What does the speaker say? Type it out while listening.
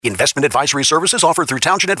Investment advisory services offered through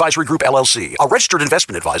Townsend Advisory Group, LLC, a registered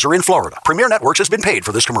investment advisor in Florida. Premier Networks has been paid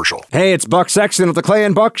for this commercial. Hey, it's Buck Sexton of the Clay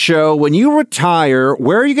and Buck Show. When you retire,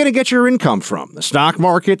 where are you going to get your income from? The stock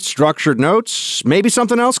market, structured notes, maybe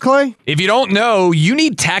something else, Clay? If you don't know, you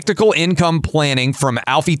need tactical income planning from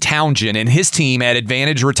Alfie Townsend and his team at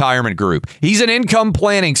Advantage Retirement Group. He's an income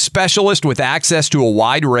planning specialist with access to a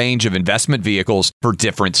wide range of investment vehicles for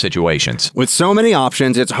different situations. With so many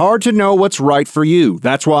options, it's hard to know what's right for you.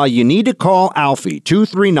 That's why you need to call Alfie,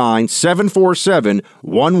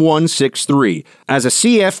 239-747-1163. As a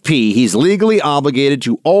CFP, he's legally obligated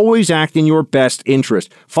to always act in your best interest.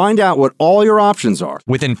 Find out what all your options are.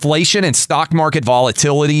 With inflation and stock market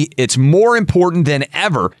volatility, it's more important than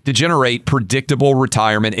ever to generate predictable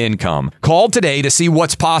retirement income. Call today to see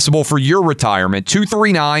what's possible for your retirement,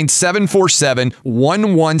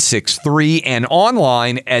 239-747-1163, and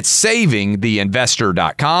online at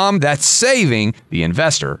savingtheinvestor.com. That's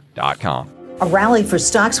savingtheinvestor.com. A rally for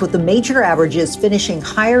stocks with the major averages finishing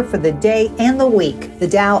higher for the day and the week. The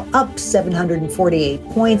Dow up 748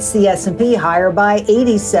 points, the S&P higher by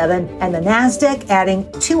 87, and the Nasdaq adding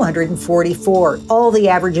 244. All the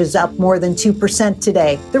averages up more than 2%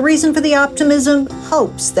 today. The reason for the optimism?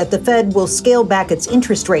 Hopes that the Fed will scale back its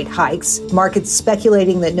interest rate hikes. Markets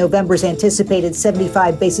speculating that November's anticipated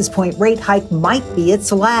 75 basis point rate hike might be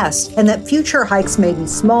its last, and that future hikes may be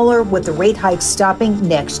smaller, with the rate hikes stopping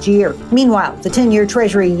next year. Meanwhile, the 10-year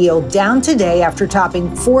Treasury yield down today after topping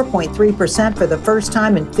 4.3% for the first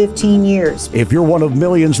time in 15 years. If you're one of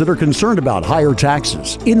millions that are concerned about higher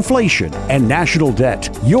taxes, inflation, and national debt,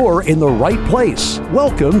 you're in the right place.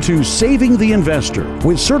 Welcome to Saving the Investor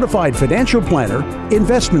with certified financial planner,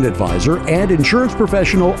 investment advisor, and insurance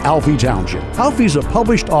professional Alfie Townsend. Alfie's a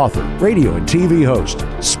published author, radio and TV host,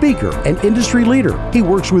 speaker, and industry leader. He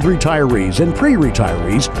works with retirees and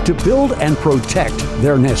pre-retirees to build and protect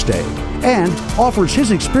their nest egg, and offers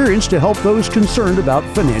his experience to help those concerned about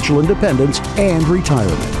financial independence and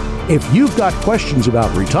retirement. If you've got questions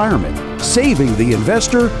about retirement, Saving the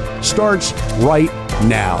Investor starts right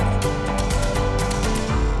now.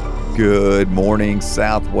 Good morning,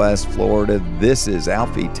 Southwest Florida. This is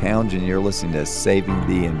Alfie Townsend. You're listening to Saving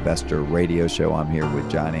the Investor radio show. I'm here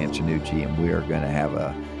with John Antonucci, and we are going to have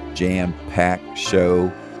a jam-packed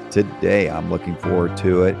show today. I'm looking forward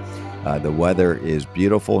to it. The weather is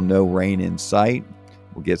beautiful, no rain in sight.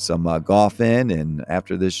 We'll get some golf in and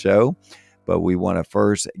after this show, but we want to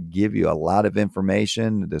first give you a lot of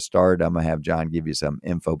information. To start, I'm going to have John give you some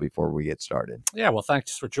info before we get started. Yeah, well,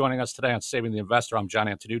 thanks for joining us today on Saving the Investor. I'm John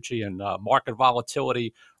Antonucci, and market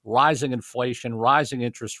volatility, rising inflation, rising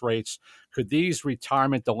interest rates. Could these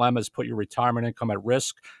retirement dilemmas put your retirement income at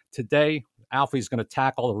risk? Today, Alfie's going to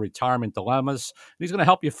tackle the retirement dilemmas. He's going to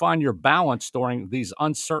help you find your balance during these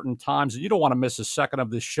uncertain times. You don't want to miss a second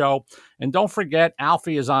of this show. And don't forget,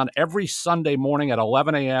 Alfie is on every Sunday morning at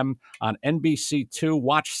 11 a.m. on NBC2.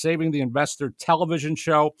 Watch Saving the Investor television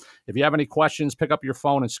show. If you have any questions, pick up your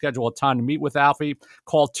phone and schedule a time to meet with Alfie.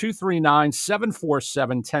 Call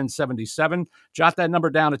 239-747-1077. Jot that number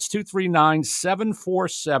down. It's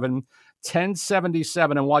 239-747-1077.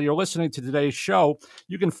 1077. And while you're listening to today's show,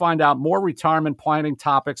 you can find out more retirement planning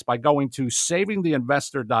topics by going to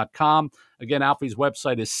savingtheinvestor.com. Again, Alfie's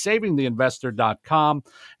website is savingtheinvestor.com,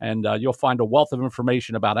 and you'll find a wealth of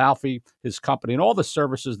information about Alfie, his company, and all the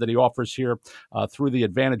services that he offers here through the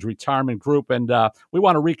Advantage Retirement Group. And we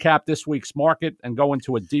want to recap this week's market and go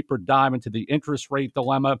into a deeper dive into the interest rate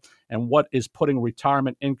dilemma and what is putting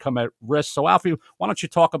retirement income at risk. So, Alfie, why don't you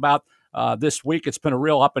talk about this week? It's been a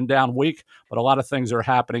real up and down week, but a lot of things are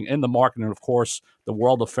happening in the market. And of course, the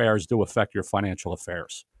world affairs do affect your financial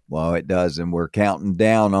affairs. Well, it does. And we're counting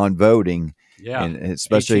down on voting. Yeah. And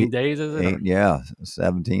especially 18 days, is it?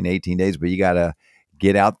 17, 18 days. But you got to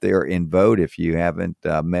get out there and vote. If you haven't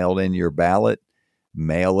mailed in your ballot,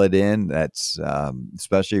 mail it in. That's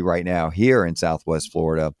especially right now here in Southwest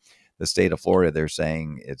Florida, the state of Florida, they're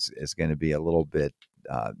saying it's going to be a little bit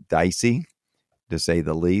dicey, to say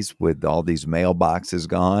the least, with all these mailboxes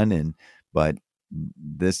gone. But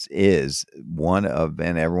this is one of,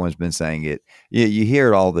 and everyone's been saying it, you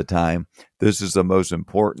hear it all the time, this is the most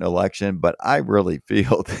important election, but I really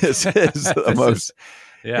feel this is the most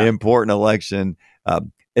important election.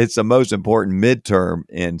 It's the most important midterm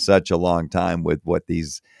in such a long time, with what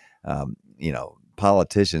these,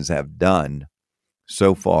 politicians have done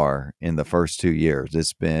so far in the first 2 years.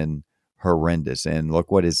 It's been horrendous. And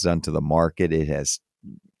look what it's done to the market. It has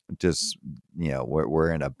just,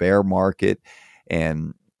 we're in a bear market,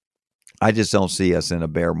 and I just don't see us in a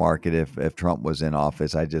bear market if Trump was in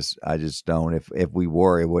office. I just don't. If we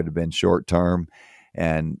were, it would have been short term.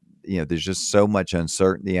 And there's just so much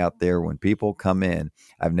uncertainty out there when people come in.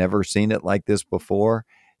 I've never seen it like this before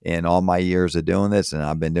in all my years of doing this. And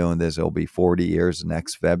I've been doing this, it'll be 40 years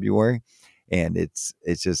next February. And it's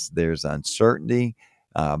just, there's uncertainty,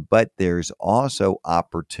 but there's also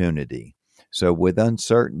opportunity. So with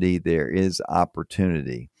uncertainty, there is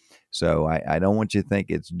opportunity. So I don't want you to think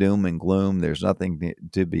it's doom and gloom. There's nothing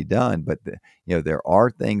to be done, but there are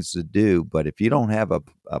things to do. But if you don't have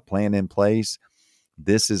a plan in place,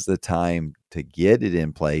 this is the time to get it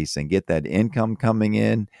in place and get that income coming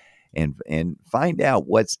in, and find out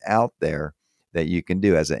what's out there that you can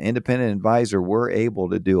do. As an independent advisor, we're able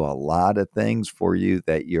to do a lot of things for you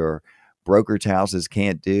that your brokerage houses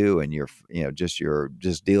can't do, and you're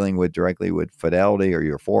just dealing with directly with Fidelity or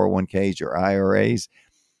your 401ks, your IRAs.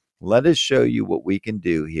 Let us show you what we can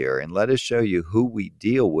do here, and let us show you who we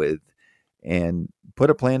deal with and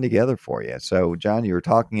put a plan together for you. So, John, you were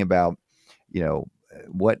talking about,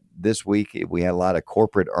 what this week we had a lot of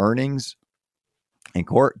corporate earnings. And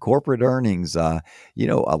corporate earnings, a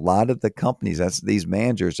lot of the companies, these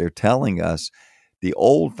managers, they're telling us the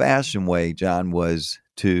old-fashioned way, John, was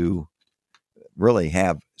to really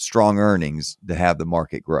have strong earnings to have the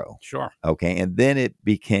market grow. Sure. Okay. And then it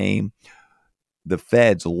became the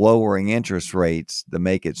Fed's lowering interest rates to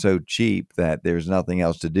make it so cheap that there's nothing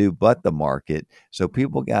else to do but the market. So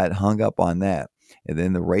people got hung up on that. And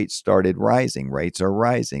then the rates started rising. Rates are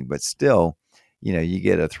rising, but still, you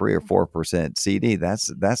get a 3 or 4% CD. That's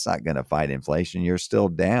not going to fight inflation. You're still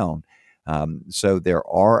down. So there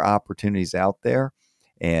are opportunities out there.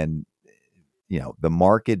 And, the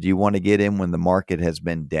market, do you want to get in when the market has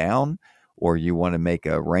been down, or you want to make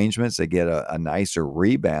arrangements to get a nicer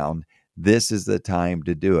rebound? This is the time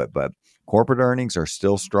to do it. But corporate earnings are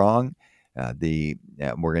still strong. We're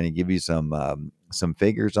going to give you some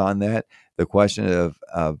figures on that. The question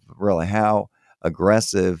of really how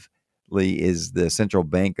aggressively is the central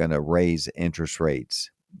bank going to raise interest rates,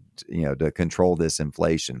 to control this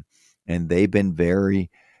inflation? And they've been very,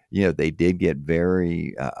 they did get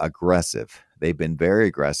very aggressive. They've been very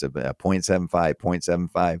aggressive,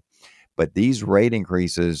 0.75. But these rate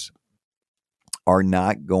increases are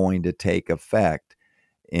not going to take effect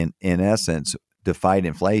in essence to fight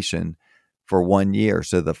inflation for 1 year.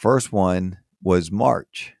 So the first one was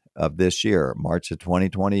March of this year, March of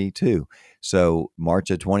 2022. So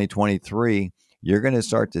March of 2023, you're going to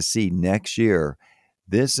start to see next year,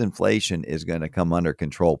 this inflation is going to come under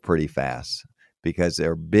control pretty fast, because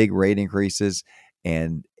there are big rate increases,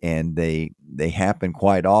 and they happen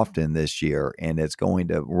quite often this year, and it's going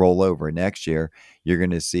to roll over next year. You're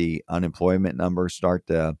going to see unemployment numbers start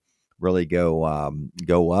to really go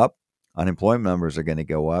up. Unemployment numbers are going to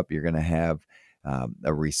go up. You're going to have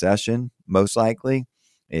a recession, most likely.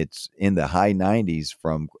 It's in the high 90s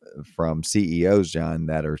from CEOs, John,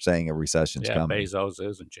 that are saying a recession's coming. Bezos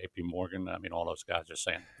is, and JP Morgan. I mean, all those guys are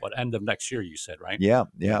saying, end of next year, you said, right? Yeah.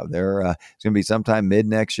 They're it's going to be sometime mid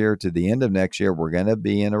next year to the end of next year. We're going to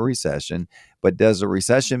be in a recession. But does a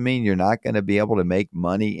recession mean you're not going to be able to make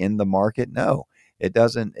money in the market? No, it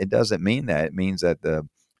doesn't. It doesn't mean that. It means that the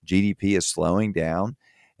GDP is slowing down,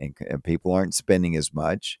 and people aren't spending as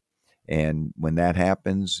much. And when that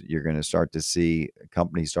happens, you're going to start to see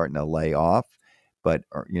companies starting to lay off. But,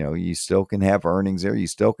 you still can have earnings there. You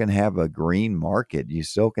still can have a green market. You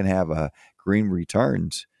still can have a green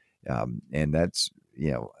returns. And that's,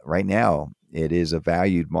 right now, it is a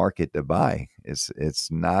valued market to buy.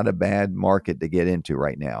 It's not a bad market to get into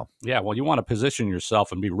right now. Yeah, well, you want to position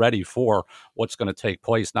yourself and be ready for what's going to take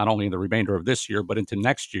place, not only in the remainder of this year, but into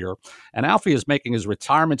next year. And Alfie is making his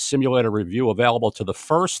retirement simulator review available to the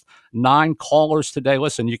first 9 callers today.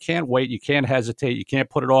 Listen, you can't wait. You can't hesitate. You can't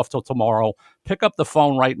put it off till tomorrow. Pick up the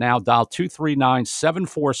phone right now. Dial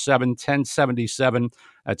 239-747-1077.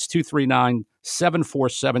 That's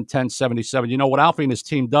 239-747-1077. You know, what Alfie and his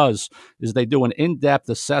team does is they do an in-depth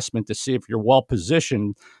assessment to see if you're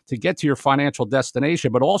well-positioned to get to your financial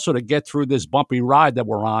destination, but also to get through this bumpy ride that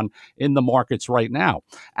we're on in the markets right now.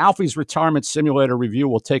 Alfie's Retirement Simulator Review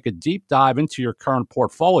will take a deep dive into your current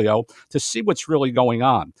portfolio to see what's really going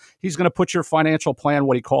on. He's going to put your financial plan,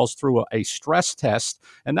 what he calls, through a stress test,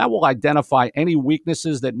 and that will identify any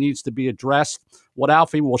weaknesses that needs to be addressed. What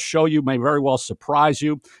Alfie will show you may very well surprise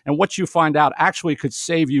you, and what you find out actually could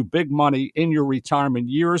save you big money in your retirement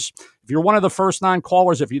years. If you're one of the first 9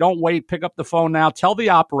 callers, if you don't wait, pick up the phone now. Tell the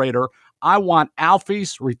operator, I want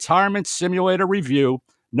Alfie's Retirement Simulator Review.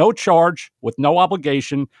 No charge, with no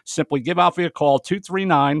obligation. Simply give Alfie a call,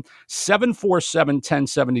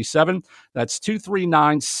 239-747-1077. That's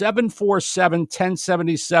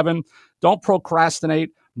 239-747-1077. Don't procrastinate.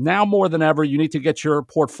 Now more than ever, you need to get your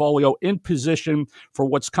portfolio in position for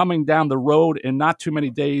what's coming down the road in not too many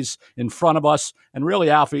days in front of us. And really,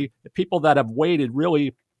 Alfie, the people that have waited,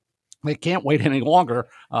 really, they can't wait any longer,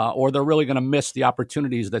 or they're really going to miss the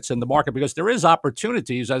opportunities that's in the market, because there is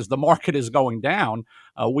opportunities as the market is going down.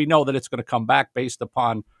 We know that it's going to come back based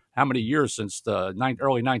upon how many years since the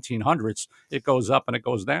early 1900s, it goes up and it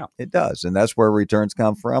goes down. It does, and that's where returns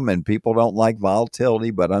come from, and people don't like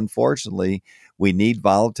volatility, but unfortunately, we need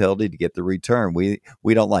volatility to get the return. We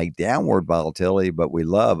don't like downward volatility, but we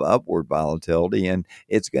love upward volatility, and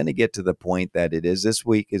it's going to get to the point that it is. This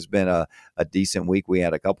week has been a decent week. We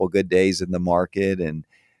had a couple of good days in the market, and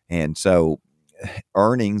so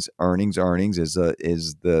earnings is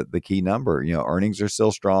the key number. Earnings are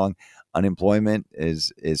still strong. Unemployment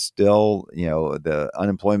is still, the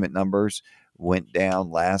unemployment numbers went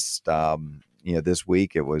down last, this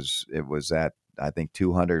week. It was at, I think,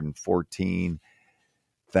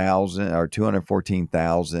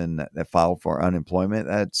 214,000 that filed for unemployment.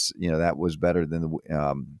 That's, that was better than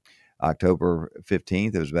the October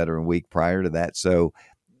 15th. It was better than a week prior to that. So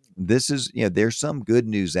this is, there's some good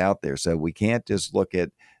news out there. So we can't just look at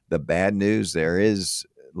the bad news.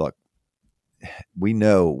 We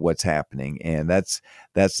know what's happening, and that's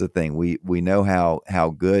the thing. We know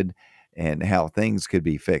how good and how things could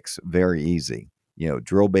be fixed very easy.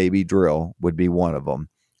 Drill baby drill would be one of them.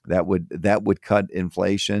 That would cut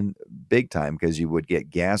inflation big time, because you would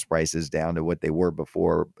get gas prices down to what they were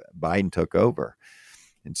before Biden took over.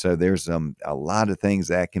 And so there's a lot of things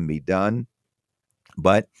that can be done.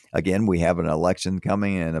 But again, we have an election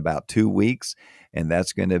coming in about 2 weeks, and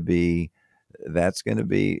that's going to be, I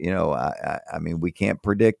mean, we can't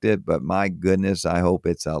predict it, but my goodness, I hope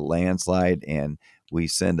it's a landslide and we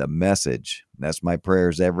send a message. That's my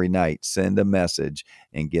prayers every night. Send a message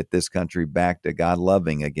and get this country back to God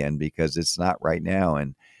loving again, because it's not right now.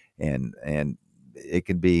 And it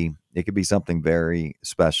could be something very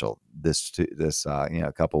special this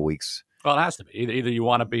couple of weeks. Well, it has to be. Either you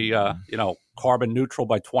want to be, carbon neutral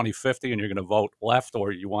by 2050 and you're going to vote left,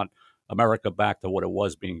 or you want America back to what it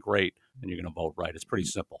was, being great, and you're going to vote right. It's pretty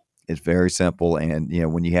simple. It's very simple. And,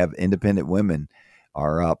 when you have independent women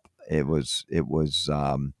are up, it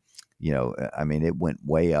went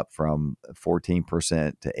way up from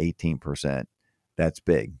 14% to 18%. That's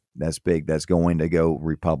big. That's going to go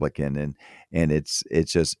Republican. And it's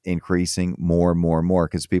just increasing more and more and more,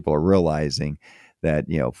 because people are realizing that,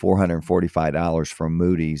 $445 from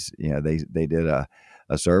Moody's, they did a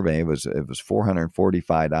survey. It was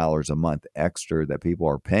 $445 a month extra that people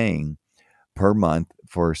are paying per month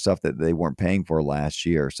for stuff that they weren't paying for last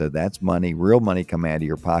year. So that's money, real money coming out of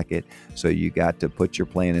your pocket. So you got to put your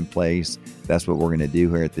plan in place. That's what we're going to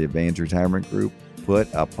do here at the Advantage Retirement Group. Put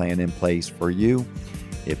a plan in place for you.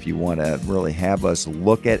 If you want to really have us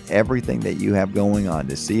look at everything that you have going on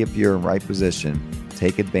to see if you're in the right position,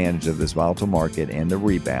 take advantage of this volatile market and the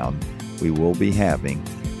rebound we will be having,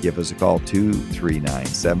 give us a call,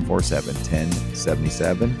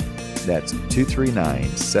 239-747-1077. That's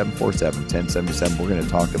 239-747-1077. We're going to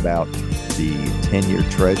talk about the 10-year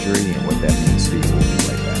Treasury and what that means to you. We'll be right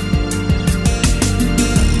back.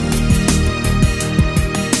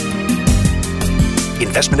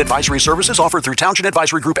 Investment advisory services offered through Townsend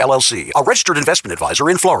Advisory Group, LLC, a registered investment advisor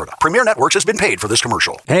in Florida. Premier Networks has been paid for this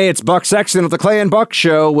commercial. Hey, it's Buck Sexton of the Clay and Buck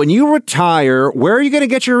Show. When you retire, where are you going to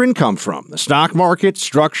get your income from? The stock market,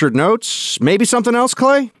 structured notes, maybe something else,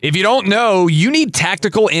 Clay? If you don't know, you need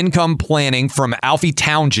tactical income planning from Alfie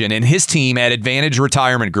Townsend and his team at Advantage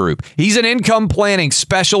Retirement Group. He's an income planning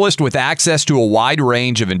specialist with access to a wide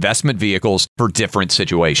range of investment vehicles for different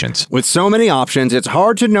situations. With so many options, it's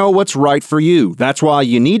hard to know what's right for you. That's why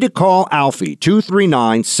you need to call Alfie,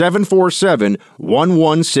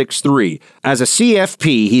 239-747-1163. As a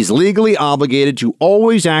CFP, he's legally obligated to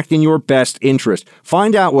always act in your best interest.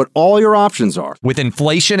 Find out what all your options are. With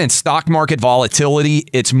inflation and stock market volatility,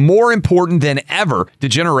 it's more important than ever to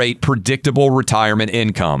generate predictable retirement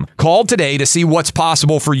income. Call today to see what's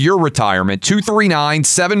possible for your retirement,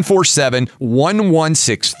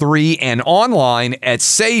 239-747-1163, and online at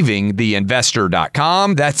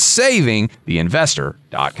savingtheinvestor.com. That's savingtheinvestor.com.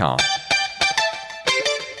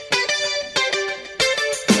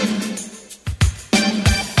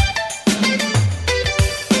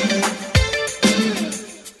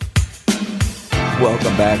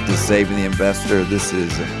 Welcome back to Saving the Investor. This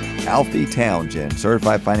is Alfie Townsend,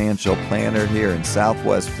 certified financial planner here in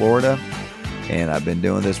Southwest Florida. And I've been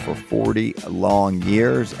doing this for 40 long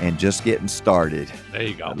years and just getting started. There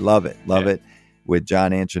you go. I love it. Love it. With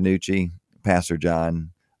John Antonucci, Pastor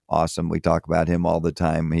John. Awesome. We talk about him all the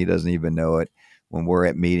time. He doesn't even know it. when we're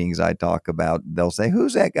at meetings, I talk about, they'll say,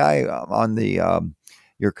 who's that guy on the,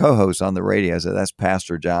 your co-host on the radio? I said, that's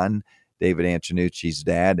Pastor John, David Antonucci's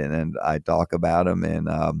dad. And then I talk about him,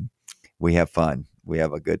 and we have fun. We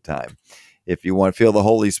have a good time. If you want to feel the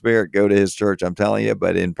Holy Spirit, go to his church. I'm telling you,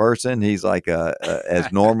 but in person, he's like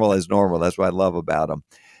as normal as normal. That's what I love about him.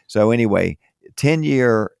 So anyway, the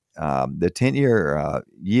 10-year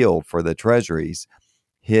yield for the treasuries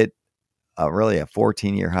hit really a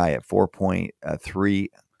 14-year high at 4.3,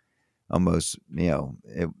 almost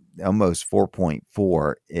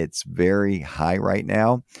 4.4. It's very high right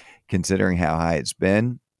now, considering how high it's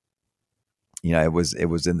been. It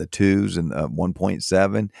was in the 2s and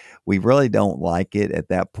 1.7. We really don't like it at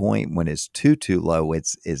that point. When it's too low,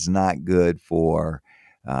 it's not good for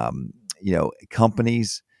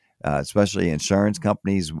companies, especially insurance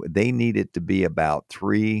companies. They need it to be about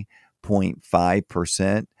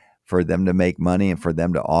 3.5% for them to make money and for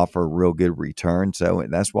them to offer real good return. So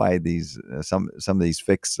that's why these some of these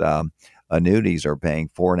fixed annuities are paying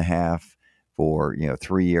 4.5%. For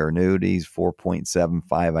 3-year annuities,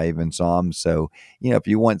 4.75. I even saw them. So if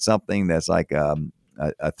you want something that's like a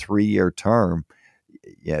 3-year term,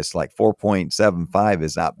 it's like 4.75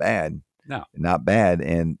 is not bad. No, not bad,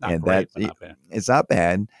 and not that great, but not bad. It's not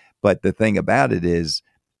bad. But the thing about it is,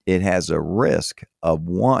 it has a risk of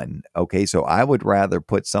 1. Okay, so I would rather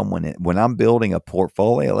put someone in when I'm building a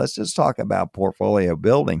portfolio. Let's just talk about portfolio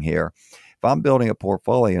building here. If I'm building a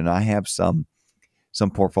portfolio and I have some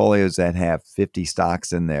portfolios that have 50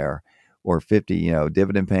 stocks in there, or 50,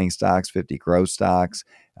 dividend paying stocks, 50 growth stocks.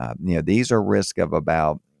 These are risk of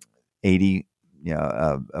about 80,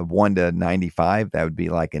 of 1 to 95. That would be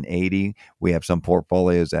like an 80. We have some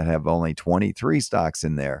portfolios that have only 23 stocks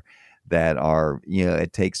in there that are,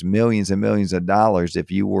 it takes millions and millions of dollars if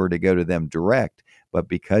you were to go to them direct. But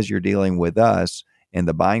because you're dealing with us and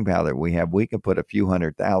the buying power that we have, we can put a few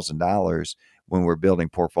 $100,000 when we're building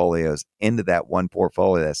portfolios into that one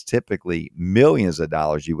portfolio. That's typically millions of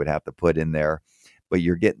dollars you would have to put in there, but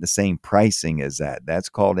you're getting the same pricing as that. That's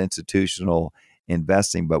called institutional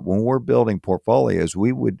investing. But when we're building portfolios,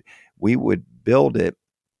 we would build it.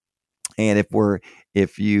 And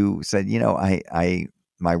if you said,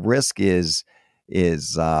 my risk is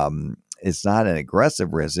it's not an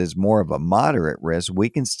aggressive risk, it's more of a moderate risk, we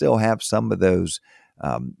can still have some of those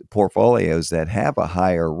portfolios that have a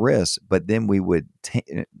higher risk, but then we would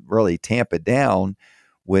really tamp it down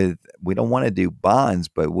with, we don't want to do bonds,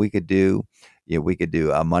 but we could do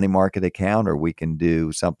a money market account, or we can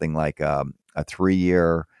do something like a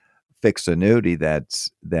 3-year fixed annuity that's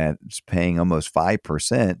paying almost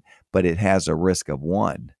 5%, but it has a risk of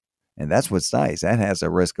 1. And that's what's nice. That has a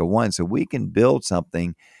risk of 1. So we can build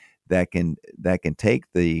something that can take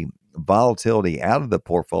the volatility out of the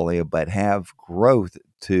portfolio, but have growth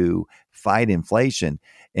to fight inflation.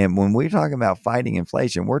 And when we're talking about fighting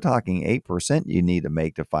inflation, we're talking 8% you need to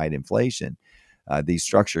make to fight inflation. These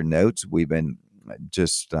structured notes, we've been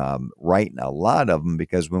just writing a lot of them,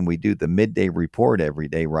 because when we do the midday report every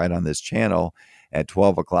day right on this channel at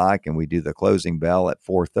 12 o'clock, and we do the closing bell at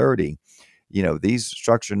 4:30, these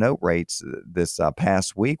structured note rates this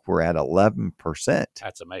past week were at 11%.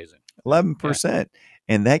 That's amazing. 11%. Yeah.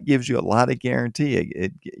 And that gives you a lot of guarantee.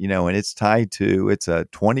 And it's tied to, it's a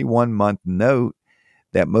 21-month note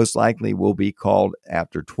that most likely will be called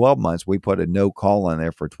after 12 months. We put a no call on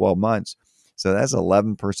there for 12 months. So that's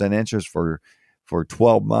 11% interest for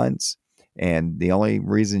 12 months. And the only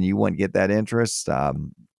reason you wouldn't get that interest,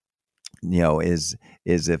 is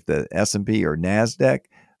if the S&P or NASDAQ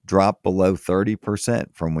drop below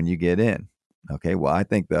 30% from when you get in. Okay, well, I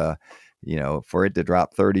think for it to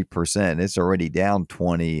drop 30%, it's already down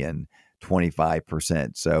 20 and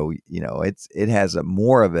 25%. So, it has a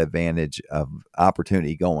more of an advantage of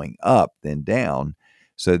opportunity going up than down.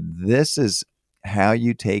 So this is how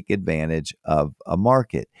you take advantage of a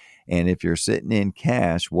market. And if you're sitting in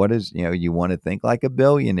cash, you want to think like a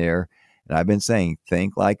billionaire. And I've been saying,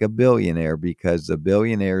 think like a billionaire, because the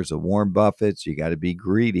billionaires, the Warren Buffetts, you got to be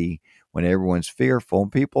greedy when everyone's fearful.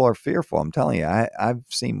 And people are fearful. I'm telling you, I've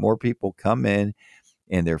seen more people come in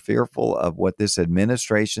and they're fearful of what this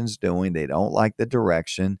administration's doing. They don't like the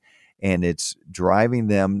direction, and it's driving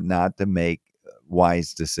them not to make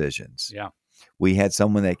wise decisions. Yeah. We had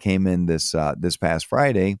someone that came in this past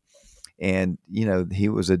Friday, and he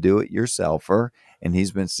was a do-it-yourselfer, and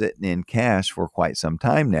he's been sitting in cash for quite some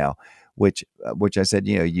time now. Which I said,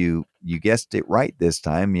 you guessed it right this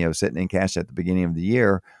time. Sitting in cash at the beginning of the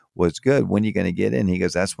year was good. When are you going to get in? He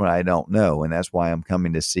goes, that's what I don't know, and that's why I'm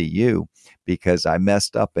coming to see you, because I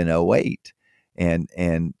messed up in 2008. And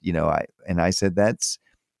I said,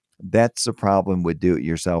 That's the problem with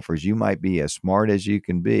do-it-yourselfers. You might be as smart as you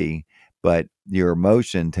can be, but your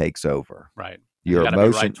emotion takes over. Right. Your you gotta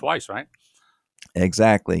emotion be right twice, right?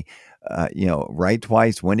 Exactly. Right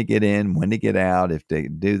twice, when to get in, when to get out. If they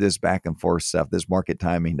do this back and forth stuff, this market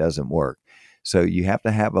timing doesn't work. So you have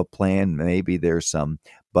to have a plan. Maybe there's some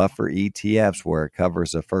buffer ETFs where it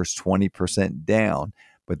covers the first 20% down,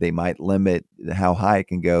 but they might limit how high it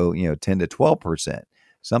can go, 10 to 12%.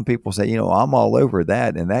 Some people say, I'm all over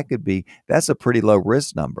that. And that's a pretty low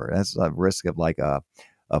risk number. That's a risk of like a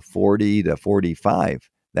 40 to 45.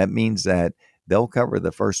 That means that they'll cover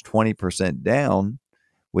the first 20% down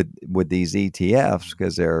with these ETFs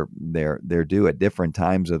because they're due at different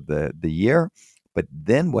times of the year. But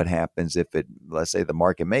then what happens if let's say the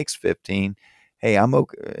market makes 15, hey, I'm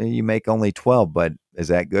okay. You make only 12, but is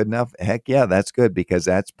that good enough? Heck yeah, that's good because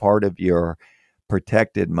that's part of your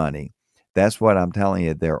protected money. That's what I'm telling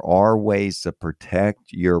you. There are ways to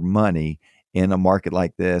protect your money in a market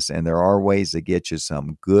like this, and there are ways to get you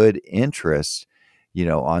some good interest,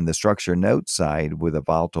 on the structured note side with a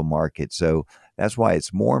volatile market. So that's why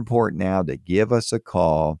it's more important now to give us a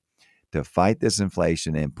call to fight this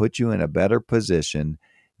inflation and put you in a better position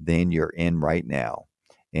than you're in right now.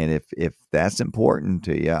 And if that's important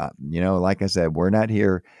to you, like I said, we're not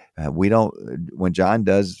here. We don't. When John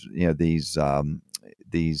does, these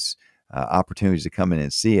opportunities to come in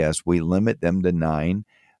and see us, we limit them to 9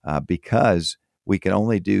 because we can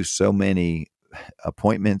only do so many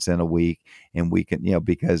appointments in a week, and we can,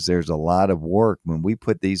 because there's a lot of work when we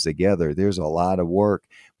put these together. There's a lot of work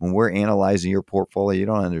when we're analyzing your portfolio. You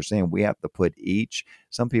don't understand. We have to put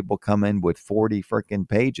some people come in with 40 freaking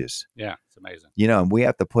pages. Yeah, it's amazing. And we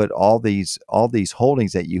have to put all these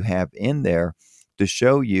holdings that you have in there to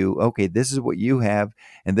show you, okay, this is what you have,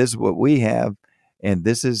 and this is what we have, and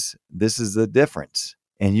this is the difference.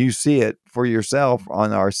 And you see it for yourself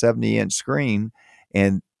on our 70-inch screen,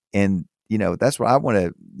 and that's what I want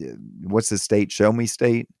to. What's the state? Show me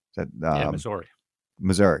state. Missouri.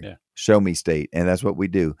 Missouri. Yeah. Show me state, and that's what we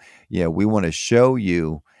do. We want to show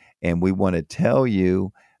you, and we want to tell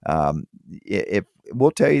you. If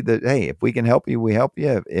we'll tell you that, hey, if we can help you, we help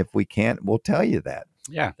you. If we can't, we'll tell you that.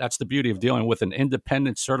 Yeah, that's the beauty of dealing with an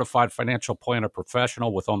independent certified financial planner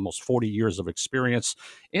professional with almost 40 years of experience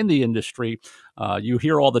in the industry. You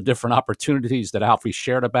hear all the different opportunities that Alfie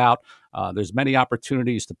shared about. There's many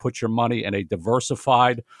opportunities to put your money in a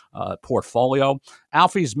diversified portfolio.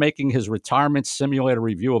 Alfie's making his retirement simulator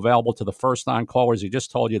review available to the first 9 callers. He just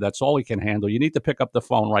told you that's all he can handle. You need to pick up the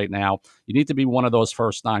phone right now. You need to be one of those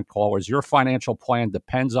first 9 callers. Your financial plan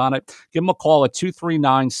depends on it. Give him a call at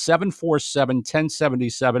 239-747-1077.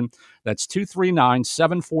 That's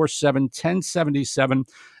 239-747-1077.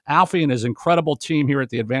 Alfie and his incredible team here at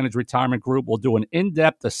the Advantage Retirement Group will do an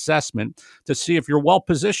in-depth assessment to see if you're well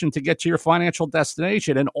positioned to get to your financial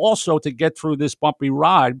destination and also to get through this bumpy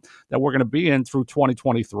ride that we're going to be in through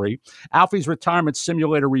 2023. Alfie's Retirement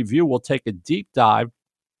Simulator Review will take a deep dive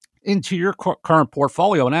into your current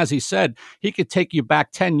portfolio. And as he said, he could take you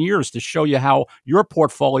back 10 years to show you how your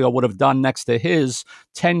portfolio would have done next to his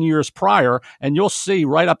 10 years prior. And you'll see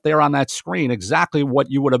right up there on that screen exactly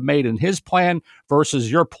what you would have made in his plan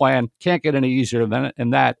versus your plan. Can't get any easier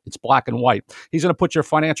than that. It's black and white. He's going to put your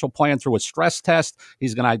financial plan through a stress test.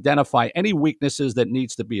 He's going to identify any weaknesses that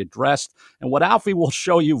needs to be addressed. And what Alfie will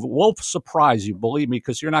show you will surprise you, believe me,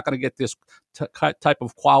 because you're not going to get this type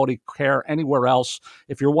of quality care anywhere else.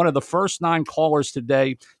 If you're one of the first 9 callers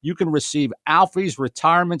today, you can receive Alfie's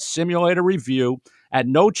Retirement Simulator Review at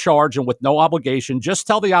no charge and with no obligation. Just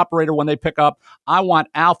tell the operator when they pick up, I want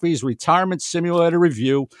Alfie's Retirement Simulator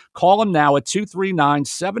Review. Call him now at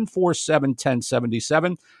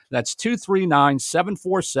 239-747-1077. That's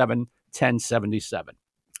 239-747-1077.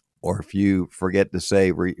 Or if you forget to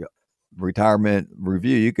say retirement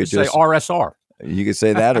review, you could just say RSR. You could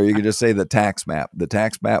say that, or you could just say the tax map. The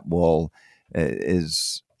tax map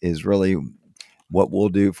is really what we'll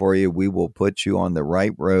do for you. We will put you on the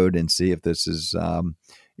right road and see if this is,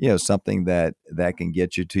 something that can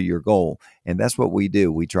get you to your goal. And that's what we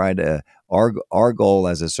do. We try to, our goal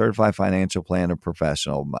as a certified financial planner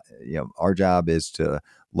professional, our job is to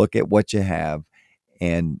look at what you have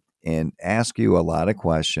and ask you a lot of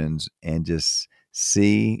questions and just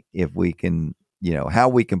see if we can, how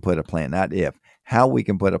we can put a plan, not if, how we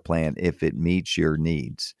can put a plan if it meets your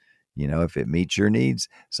needs. If it meets your needs.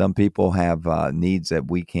 Some people have needs that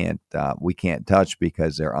we can't touch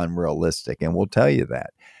because they're unrealistic, and we'll tell you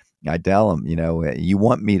that. I tell them, you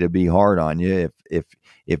want me to be hard on you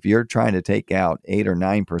if you're trying to take out 8 or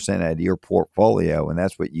 9% out of your portfolio, and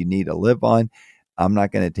that's what you need to live on. I'm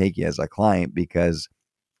not going to take you as a client because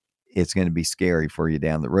it's going to be scary for you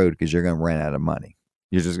down the road because you're going to run out of money.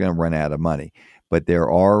 You're just going to run out of money. But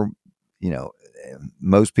there are,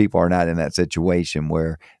 most people are not in that situation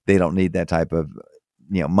where they don't need that type of,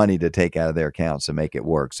 money to take out of their accounts to make it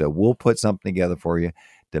work. So we'll put something together for you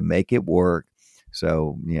to make it work.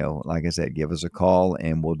 So, like I said, give us a call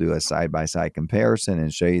and we'll do a side-by-side comparison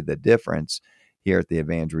and show you the difference here at the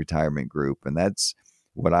Advantage Retirement Group. And that's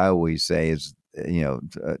what I always say is,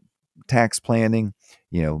 tax planning,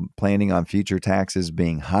 planning on future taxes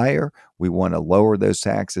being higher. We want to lower those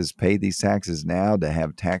taxes, pay these taxes now to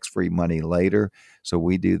have tax-free money later. So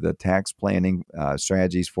we do the tax planning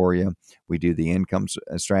strategies for you. We do the income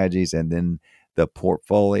strategies and then the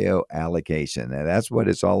portfolio allocation. And that's what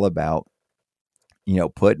it's all about,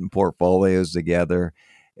 putting portfolios together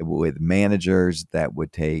with managers that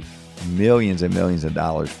would take millions and millions of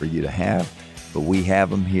dollars for you to have. But we have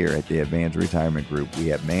them here at the Advantage Retirement Group. We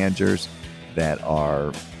have managers that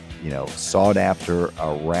are, sought after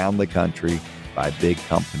around the country by big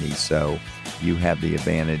companies. So you have the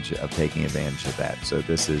advantage of taking advantage of that. So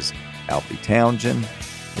this is Alfie Townsend.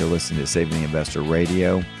 You're listening to Saving the Investor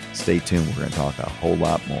Radio. Stay tuned. We're going to talk a whole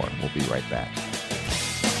lot more. We'll be right back.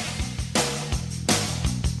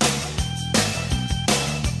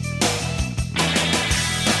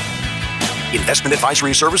 Investment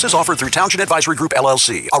advisory services offered through Townsend Advisory Group,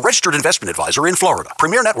 LLC, a registered investment advisor in Florida.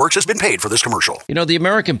 Premier Networks has been paid for this commercial. The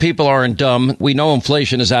American people aren't dumb. We know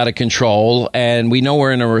inflation is out of control, and we know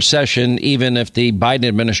we're in a recession, even if the Biden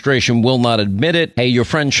administration will not admit it. Hey, your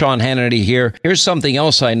friend Sean Hannity here. Here's something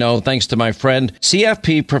else I know, thanks to my friend,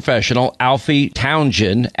 CFP professional Alfie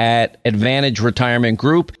Townsend at Advantage Retirement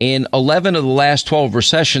Group. In 11 of the last 12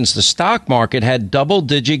 recessions, the stock market had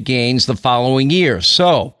double-digit gains the following year.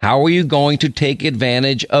 So, how are you going to take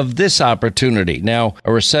advantage of this opportunity? Now,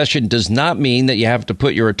 a recession does not mean that you have to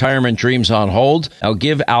put your retirement dreams on hold. Now,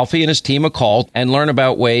 give Alfie and his team a call and learn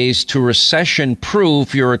about ways to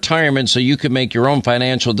recession-proof your retirement so you can make your own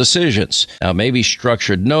financial decisions. Now, maybe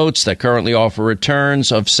structured notes that currently offer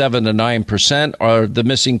returns of 7 to 9% are the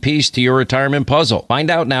missing piece to your retirement puzzle. Find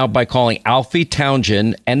out now by calling Alfie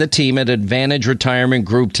Townsend and the team at Advantage Retirement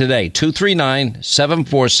Group today,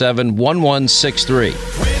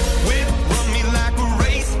 239-747-1163.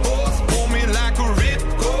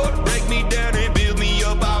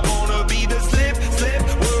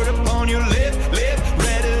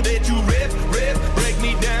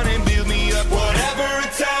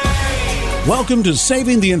 Welcome to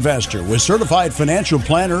Saving the Investor with certified financial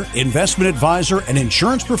planner, investment advisor, and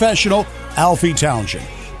insurance professional Alfie Townsend,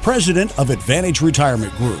 president of Advantage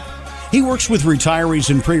Retirement Group. He works with retirees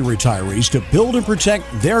and pre-retirees to build and protect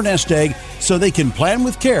their nest egg so they can plan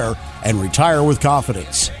with care and retire with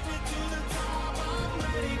confidence.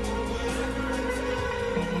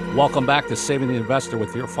 Welcome back to Saving the Investor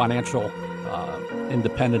with your financial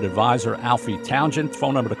independent advisor, Alfie Townsend.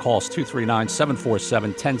 Phone number to call is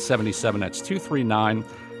 239-747-1077. That's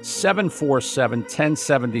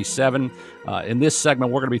 239-747-1077. In this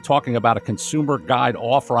segment, we're going to be talking about a consumer guide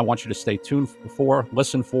offer I want you to stay tuned for,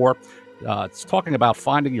 listen for. It's talking about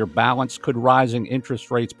finding your balance. Could rising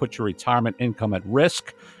interest rates put your retirement income at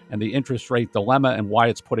risk? And the interest rate dilemma and why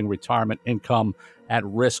it's putting retirement income at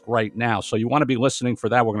risk right now. So you want to be listening for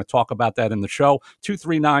that. We're going to talk about that in the show.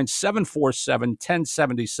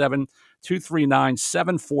 239-747-1077,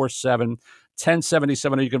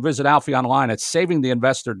 239-747-1077. Or you can visit Alfie online at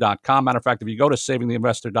savingtheinvestor.com. Matter of fact, if you go to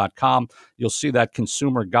savingtheinvestor.com, you'll see that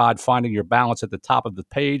consumer guide, Finding Your Balance, at the top of the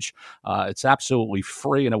page. It's absolutely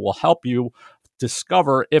free, and it will help you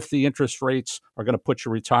discover if the interest rates are going to put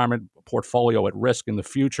your retirement portfolio at risk in the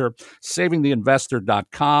future.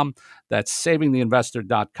 Savingtheinvestor.com. That's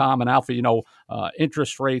savingtheinvestor.com. And Alfie,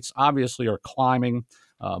 interest rates obviously are climbing.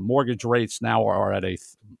 Mortgage rates now are at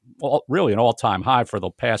really an all-time high for the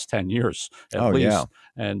past 10 years at least. Yeah.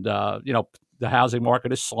 And, the housing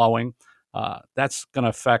market is slowing. That's going to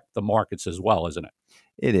affect the markets as well, isn't it?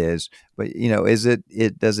 It is, but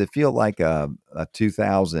does it feel like a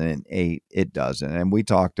 2008? It doesn't. And we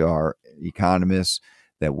talked to our economists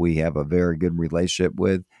that we have a very good relationship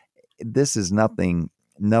with. This is nothing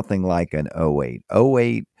like an 08.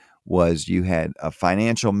 08 was, you had a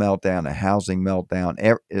financial meltdown, a housing meltdown.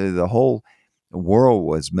 The whole world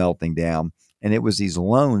was melting down. And it was these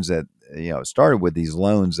loans that, it started with these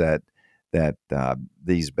loans that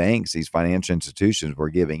these banks, these financial institutions were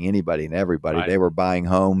giving anybody and everybody. Right. They were buying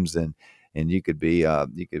homes, and you could be a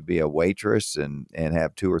waitress and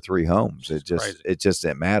have 2 or 3 homes. It just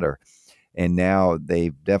didn't matter. And now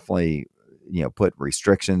they've definitely put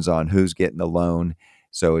restrictions on who's getting the loan,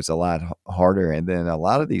 so it's a lot harder. And then a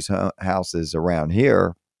lot of these houses around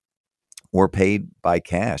here, or paid by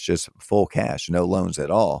cash, just full cash, no loans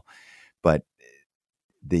at all. But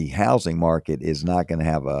the housing market is not going to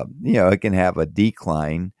have it can have a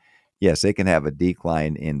decline. Yes, it can have a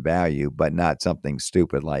decline in value, but not something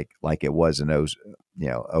stupid like it was in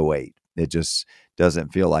 08. It just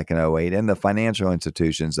doesn't feel like an 08. And the financial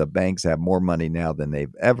institutions, the banks have more money now than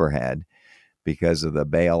they've ever had because of the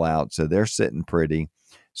bailout. So they're sitting pretty.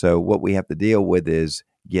 So what we have to deal with is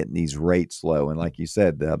getting these rates low. And like you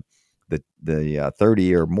said, the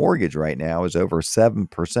 30-year mortgage right now is over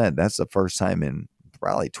 7%. That's the first time in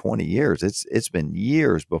probably 20 years. It's been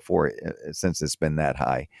years since it's been that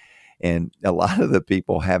high. And a lot of the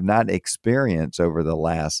people have not experienced over the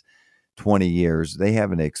last 20 years, they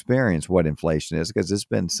haven't experienced what inflation is because it's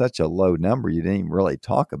been such a low number. You didn't even really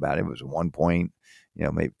talk about it. It was 1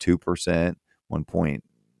 maybe 2%,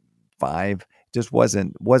 1.5, just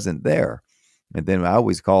wasn't there. And then I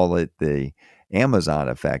always call it the Amazon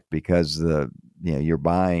effect because you're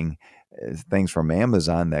buying things from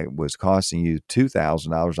Amazon that was costing you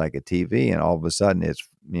 $2,000 like a TV, and all of a sudden it's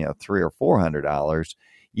 $300 or $400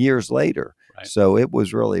 years later. Right. So it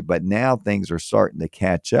was really, but now things are starting to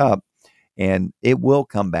catch up, and it will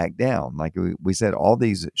come back down. Like we said, all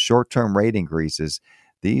these short-term rate increases,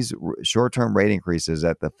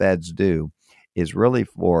 that the feds do is really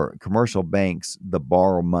for commercial banks to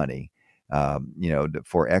borrow money,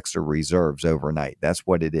 for extra reserves overnight. That's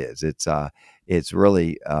what it is. It's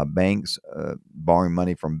really banks borrowing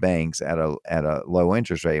money from banks at a low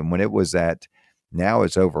interest rate. And when it was now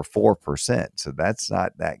it's over 4%. So that's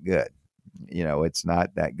not that good. It's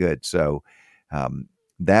not that good. So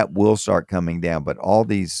that will start coming down. But all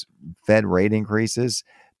these Fed rate increases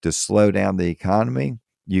to slow down the economy,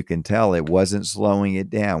 you can tell it wasn't slowing it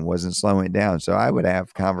down. So I would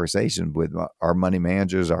have conversations with our money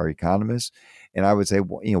managers, our economists, and I would say,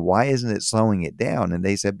 why isn't it slowing it down? And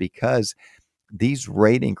they said, because these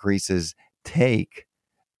rate increases take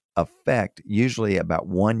effect usually about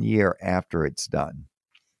 1 year after it's done.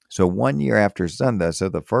 So 1 year after it's done, so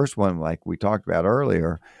the first one, like we talked about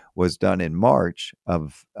earlier, was done in March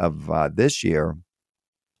of this year.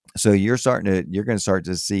 So you're going to start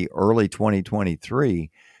to see early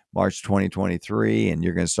 2023, March 2023, and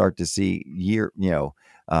you're going to start to see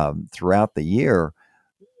throughout the year,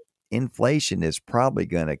 inflation is probably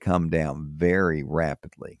going to come down very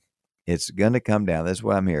rapidly. It's going to come down. That's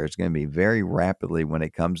what I'm hearing. It's going to be very rapidly when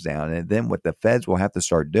it comes down. And then what the feds will have to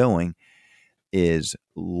start doing is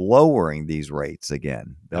lowering these rates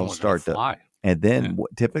again. They'll start to fly. And then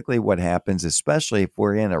typically what happens, especially if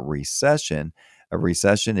we're in a recession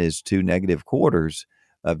is 2 negative quarters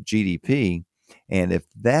of GDP. And if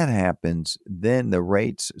that happens, then the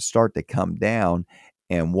rates start to come down,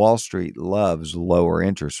 and Wall Street loves lower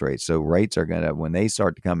interest rates. So rates are when they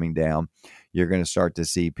start coming down, you're going to start to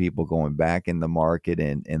see people going back in the market,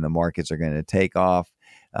 and the markets are going to take off.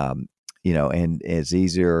 And it's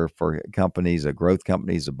easier for growth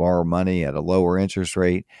companies to borrow money at a lower interest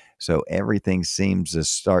rate. So everything seems to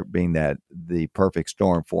start being the perfect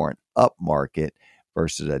storm for an up market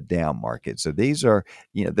versus a down market. So these are,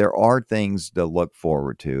 there are things to look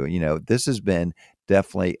forward to. This has been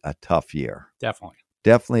definitely a tough year.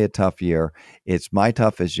 Definitely a tough year. It's my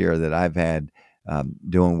toughest year that I've had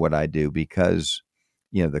doing what I do because,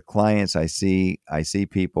 the clients I see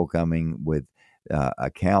people coming with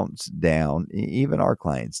accounts down. Even our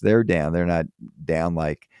clients, they're down. They're not down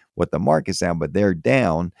like what the market's down, but they're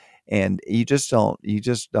down. And you just don't.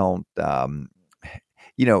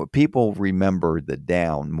 People remember the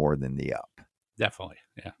down more than the up. Definitely,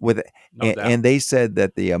 yeah. And they said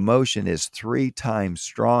that the emotion is 3 times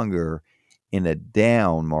stronger in a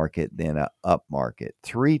down market than an up market.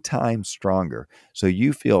 3 times stronger. So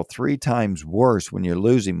you feel 3 times worse when you're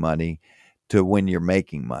losing money to when you're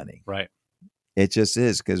making money. Right. It just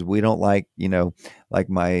is, because we don't like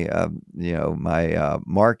my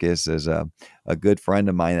Marcus is a good friend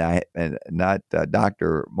of mine. Not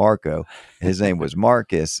Dr. Marco. His name was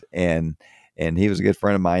Marcus, and he was a good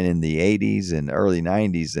friend of mine in the 80s and early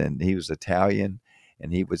 90s, and he was Italian.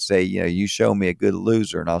 And he would say, you show me a good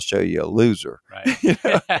loser and I'll show you a loser.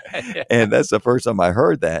 Right. And that's the first time I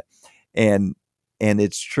heard that. And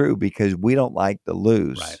it's true, because we don't like to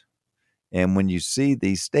lose. Right. And when you see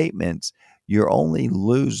these statements, you're only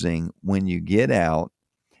losing when you get out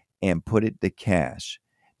and put it to cash.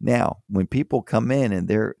 Now, when people come in and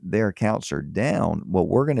their accounts are down, what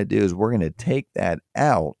we're going to do is we're going to take that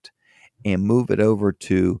out and move it over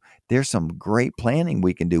to, there's some great planning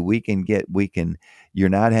we can do. You're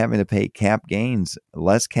not having to pay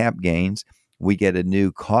less cap gains. We get a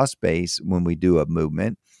new cost base when we do a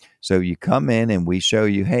movement. So you come in and we show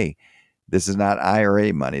you, hey, This is not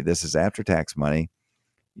IRA money. This is after-tax money.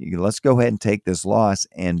 Let's go ahead and take this loss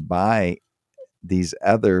and buy these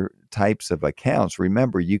other types of accounts.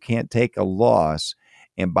 Remember, you can't take a loss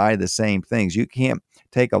and buy the same things. You can't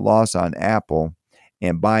take a loss on Apple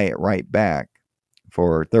and buy it right back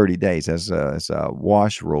for 30 days. As a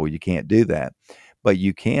wash rule, you can't do that. But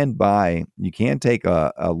you can take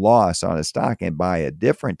a loss on a stock and buy a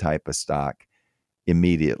different type of stock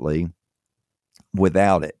immediately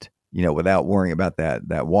without it, without worrying about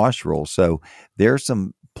that wash rule. So there's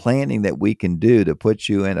some planning that we can do to put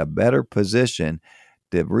you in a better position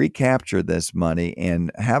to recapture this money and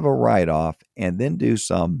have a write-off, and then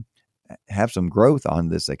have some growth on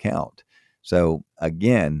this account. So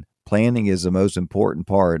again, planning is the most important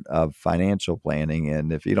part of financial planning.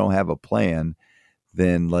 And if you don't have a plan,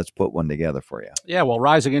 then let's put one together for you. Yeah, well,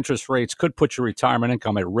 rising interest rates could put your retirement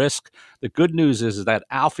income at risk. The good news is that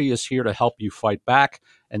Alfie is here to help you fight back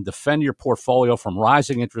and defend your portfolio from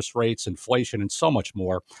rising interest rates, inflation, and so much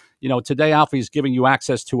more. Today Alfie is giving you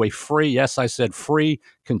access to a free, yes, I said free,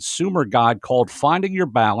 consumer guide called Finding Your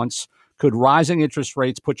Balance. Could rising interest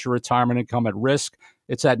rates put your retirement income at risk?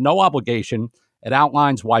 It's at no obligation. It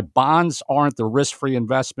outlines why bonds aren't the risk-free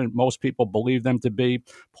investment most people believe them to be,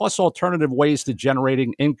 plus alternative ways to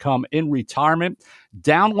generating income in retirement.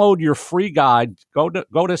 Download your free guide. Go to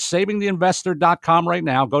savingtheinvestor.com right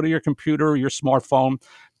now. Go to your computer or your smartphone.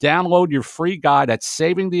 Download your free guide at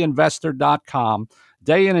savingtheinvestor.com.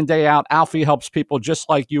 Day in and day out, Alfie helps people just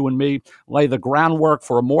like you and me lay the groundwork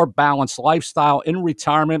for a more balanced lifestyle in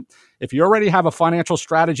retirement. If you already have a financial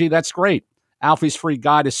strategy, that's great. Alfie's free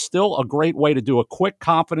guide is still a great way to do a quick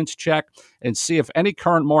confidence check and see if any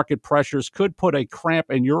current market pressures could put a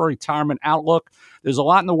cramp in your retirement outlook. There's a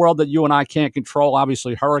lot in the world that you and I can't control,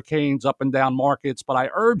 obviously hurricanes, up and down markets, but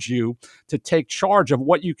I urge you to take charge of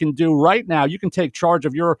what you can do right now. You can take charge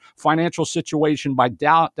of your financial situation by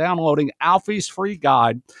downloading Alfie's free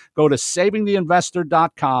guide. Go to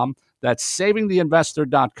savingtheinvestor.com. That's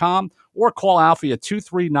savingtheinvestor.com, or call Alfie at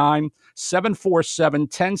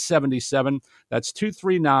 239-747-1077. That's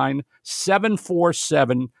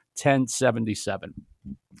 239-747-1077.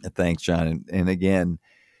 Thanks, John. And again,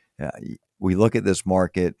 we look at this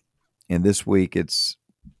market, and this week it's,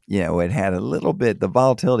 it had a little bit, the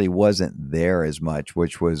volatility wasn't there as much,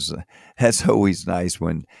 that's always nice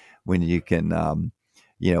when you can,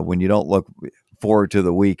 when you don't look forward to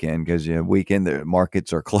the weekend, because weekend the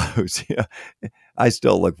markets are closed. I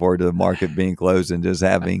still look forward to the market being closed and just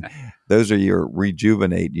having those are your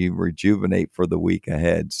rejuvenate. You rejuvenate for the week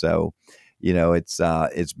ahead. So,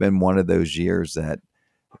 it's been one of those years that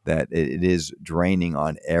it is draining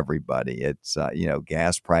on everybody. It's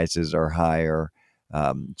gas prices are higher.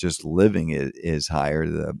 Just living is higher.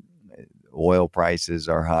 The oil prices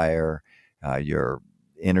are higher. Your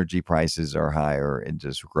energy prices are higher, and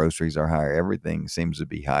just groceries are higher. Everything seems to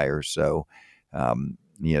be higher. So,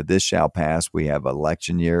 this shall pass. We have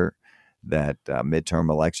election year, that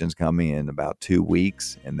midterm elections coming in about 2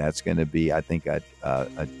 weeks, and that's going to be, I think,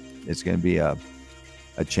 it's going to be a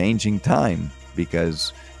changing time,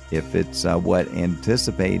 because if it's what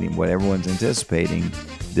everyone's anticipating,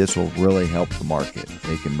 this will really help the market.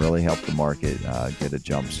 It can really help the market get a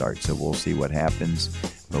jump start. So we'll see what happens,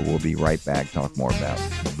 but we'll be right back, talk more about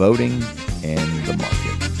voting and the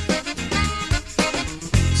market.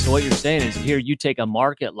 So what you're saying is, here you take a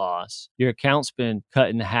market loss, your account's been cut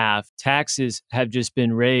in half, taxes have just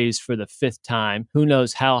been raised for the 5th time, who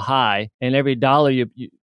knows how high, and every dollar you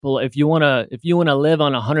pull, if you want to live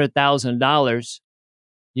on $100,000,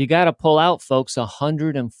 you got to pull out, folks,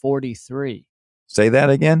 143. Say that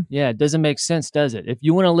again? Yeah, it doesn't make sense, does it? If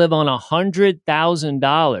you want to live on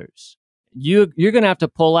 $100,000, you're going to have to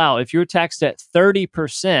pull out. If you're taxed at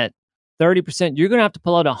 30%, you're going to have to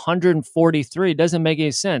pull out 143. It doesn't make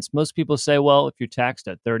any sense. Most people say, well, if you're taxed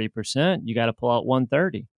at 30%, you got to pull out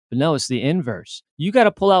 130. But no, it's the inverse. You got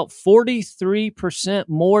to pull out 43%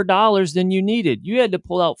 more dollars than you needed. You had to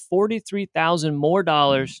pull out $43,000 more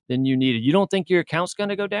dollars than you needed. You don't think your account's going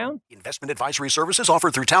to go down? Investment advisory services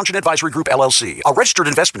offered through Townsend Advisory Group, LLC, a registered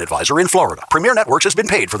investment advisor in Florida. Premier Networks has been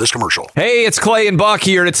paid for this commercial. Hey, it's Clay and Buck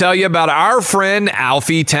here to tell you about our friend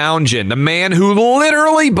Alfie Townsend, the man who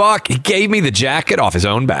literally, Buck, gave me the jacket off his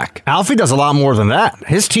own back. Alfie does a lot more than that.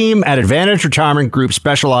 His team at Advantage Retirement Group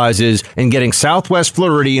specializes in getting Southwest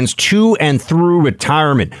Floridians to and through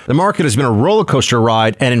retirement. The market has been a roller coaster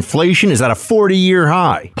ride, and inflation is at a 40-year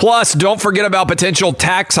high. Plus, don't forget about potential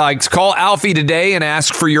tax hikes. Call Alfie today and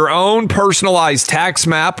ask for your own personalized tax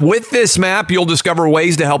map. With this map, you'll discover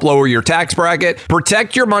ways to help lower your tax bracket,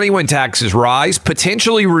 protect your money when taxes rise,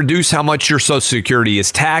 potentially reduce how much your Social Security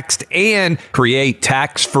is taxed, and create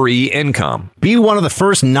tax-free income. Be one of the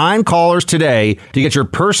first 9 callers today to get your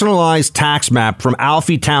personalized tax map from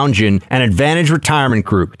Alfie Townsend and Advantage Retirement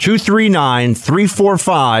Group.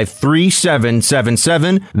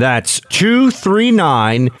 239-345-3777. That's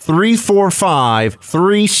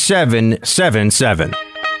 239-345-3777.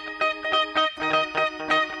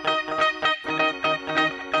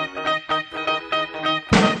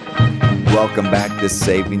 Welcome back to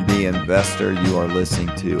Saving the Investor. You are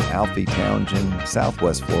listening to Alfie Townsend,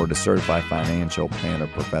 Southwest Florida Certified Financial Planner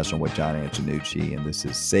Professional with John Antonucci, and this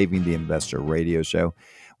is Saving the Investor radio show.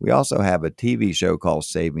 We also have a TV show called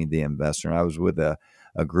Saving the Investor, and I was with a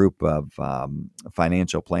group of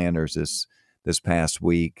financial planners this past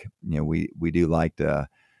week. You know, we do like to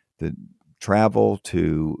travel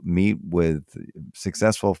to meet with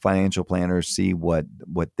successful financial planners, see what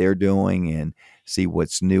they're doing and see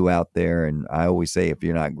what's new out there. And I always say, if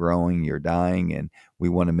you're not growing, you're dying. And we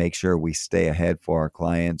want to make sure we stay ahead for our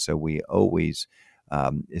clients. So we always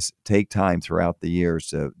take time throughout the years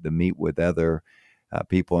to meet with other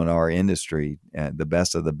people in our industry, the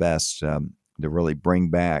best of the best, to really bring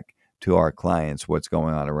back to our clients what's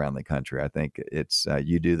going on around the country. I think it's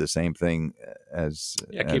you do the same thing as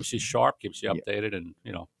it keeps you sharp, keeps you updated, and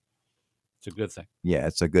it's a good thing. Yeah,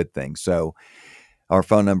 it's a good thing. So our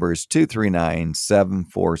phone number is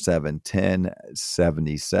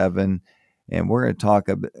 239-747-1077, and we're going to talk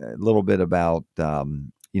a little bit about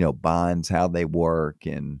bonds, how they work,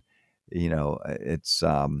 and it's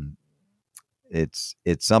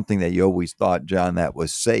something that you always thought, John, that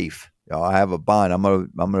was safe. I have a bond. I'm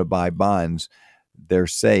gonna buy bonds. They're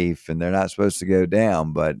safe and they're not supposed to go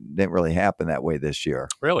down, but it didn't really happen that way this year.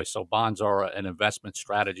 Really? So bonds are an investment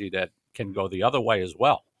strategy that can go the other way as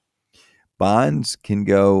well. Bonds can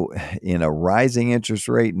go in a rising interest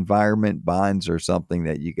rate environment. Bonds are something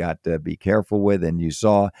that you got to be careful with. And you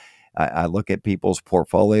saw, I look at people's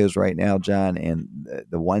portfolios right now, John, and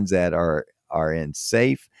the ones that are in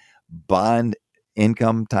safe bond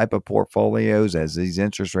income type of portfolios, as these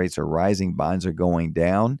interest rates are rising, bonds are going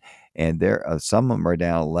down, and some of them are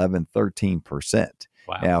down 11, 13%.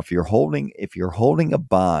 Wow. Now, if you're holding a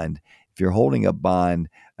bond,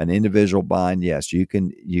 an individual bond, yes, you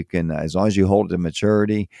can, as long as you hold it to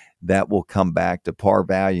maturity, that will come back to par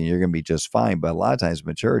value and you're going to be just fine. But a lot of times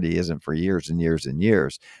maturity isn't for years and years and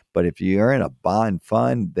years. But if you're in a bond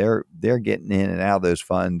fund, they're getting in and out of those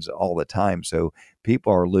funds all the time. So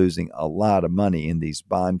people are losing a lot of money in these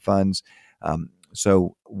bond funds.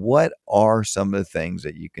 So what are some of the things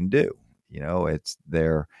that you can do?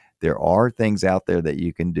 There are things out there that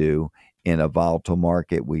you can do in a volatile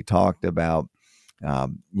market. We talked about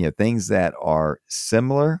things that are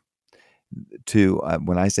similar to,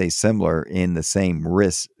 when I say similar, in the same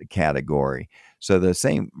risk category. So the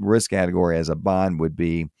same risk category as a bond would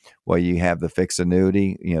be, well, you have the fixed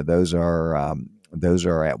annuity. Those are at a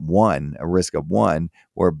risk of 1,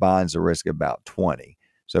 where bonds are risk about 20.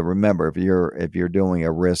 So remember, if you're doing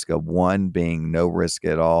a risk of 1 being no risk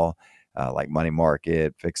at all, like money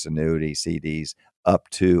market, fixed annuity, CDs, up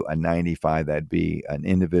to a 95, that'd be an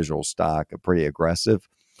individual stock, a pretty aggressive.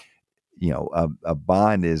 A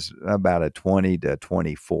bond is about a 20 to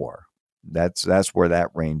 24. That's where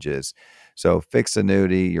that range is. So fixed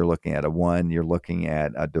annuity, you're looking at a 1. You're looking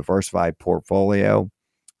at a diversified portfolio,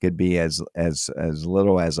 could be as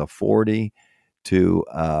little as a 40 to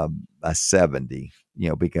a 70.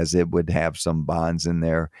 Because it would have some bonds in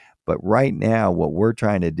there. But right now, what we're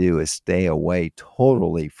trying to do is stay away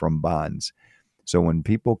totally from bonds. So when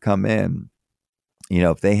people come in,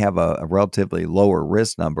 if they have a relatively lower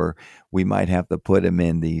risk number, we might have to put them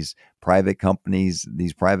in these private companies.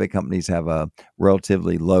 These private companies have a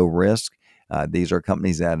relatively low risk. These are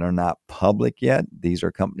companies that are not public yet. These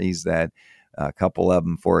are companies that, a couple of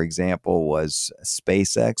them, for example, was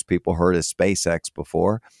SpaceX. People heard of SpaceX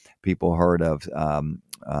before. People heard of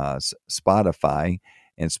Spotify.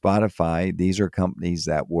 And Spotify, these are companies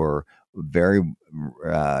that were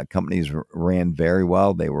companies ran very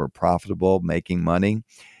well. They were profitable, making money.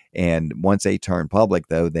 And once they turn public,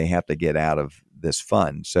 though, they have to get out of this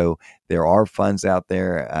fund. So there are funds out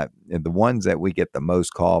there. And the ones that we get the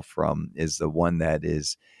most call from is the one that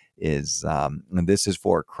is and this is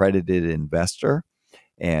for accredited investor.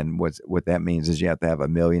 And what that means is you have to have $1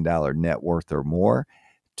 million net worth or more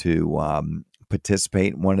to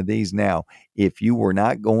participate in one of these. Now, if you were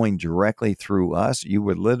not going directly through us, you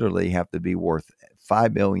would literally have to be worth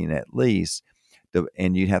 $5 million at least,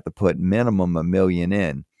 and you'd have to put minimum $1 million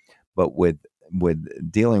in. But with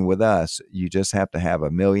dealing with us, you just have to have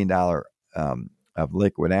 $1 million of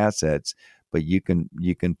liquid assets. But you can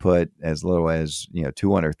put as little as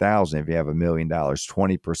 200,000 if you have $1 million,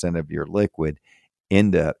 20% of your liquid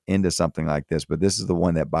into something like this. But this is the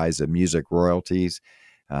one that buys the music royalties.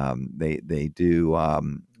 They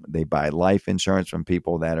buy life insurance from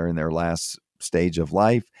people that are in their last stage of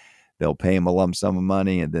life. They'll pay them a lump sum of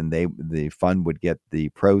money, and then the fund would get the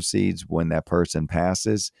proceeds when that person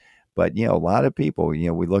passes. But a lot of people, we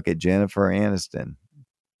look at Jennifer Aniston,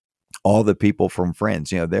 all the people from Friends,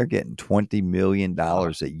 they're getting $20 million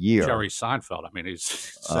a year. Jerry Seinfeld. I mean,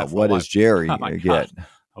 he's what does Jerry get? God.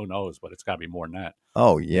 Who knows? But it's got to be more than that.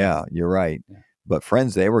 Oh yeah, you're right. Yeah. But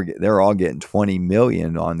Friends, they're all getting $20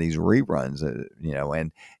 million on these reruns,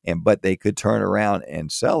 but they could turn around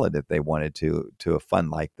and sell it if they wanted to a fund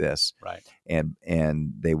like this, right?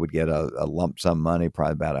 And they would get a lump sum money,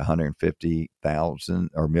 probably about 150,000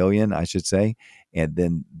 or million, I should say, and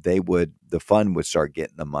then the fund would start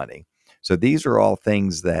getting the money. So these are all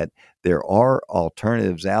things that there are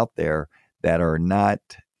alternatives out there that are not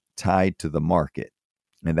tied to the market.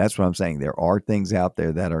 And that's what I'm saying. There are things out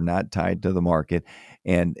there that are not tied to the market,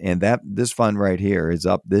 and that this fund right here is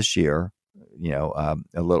up this year. A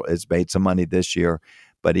little. It's made some money this year,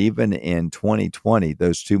 but even in 2020,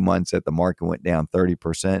 those 2 months that the market went down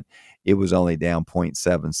 30%, it was only down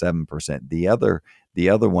 0.77%. The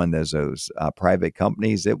other one, there's those private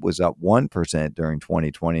companies. It was up 1% during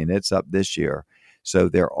 2020, and it's up this year. So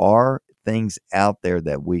there are things out there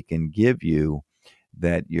that we can give you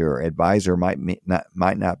that your advisor might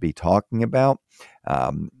not be talking about,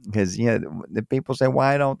 because the people say,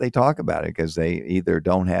 why don't they talk about it? Because they either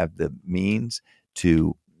don't have the means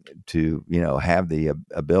to have the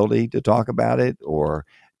ability to talk about it, or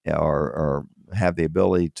have the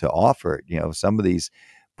ability to offer it. Some of these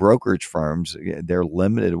brokerage firms, they're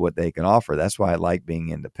limited what they can offer. That's why I like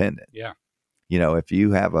being independent. Yeah. If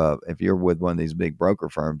you're with one of these big broker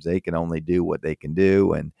firms, they can only do what they can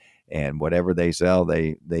do, and whatever they sell,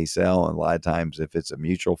 they sell. And a lot of times, if it's a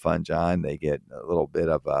mutual fund, John, they get a little bit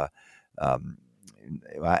of a,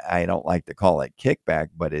 I don't like to call it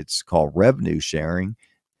kickback, but it's called revenue sharing.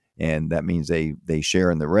 And that means they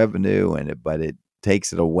share in the revenue, but it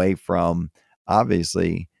takes it away from,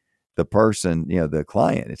 obviously, the person, the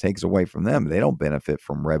client. It takes away from them. They don't benefit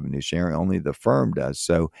from revenue sharing. Only the firm does.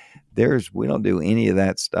 So we don't do any of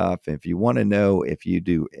that stuff. If you want to know if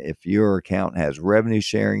your account has revenue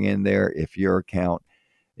sharing in there, if your account,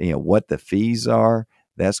 what the fees are,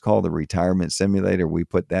 that's called the retirement simulator. We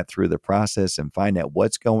put that through the process and find out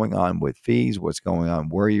what's going on with fees, what's going on,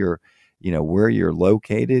 where you're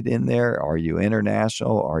located in there. Are you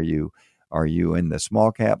international? Are you in the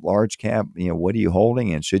small cap, large cap? What are you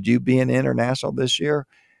holding? And should you be in international this year?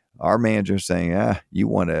 Our manager's saying, you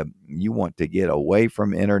want to get away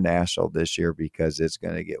from international this year because it's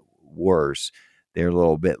going to get worse. They're a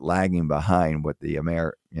little bit lagging behind what the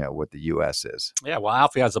U.S. is. Yeah, well,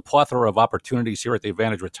 Alfie has a plethora of opportunities here at the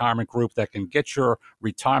Advantage Retirement Group that can get your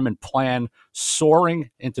retirement plan soaring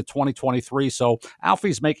into 2023. So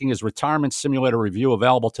Alfie's making his retirement simulator review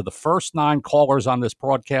available to the first 9 callers on this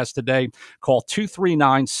broadcast today. Call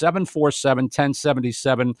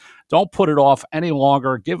 239-747-1077. Don't put it off any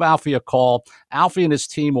longer. Give Alfie a call. Alfie and his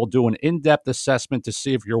team will do an in-depth assessment to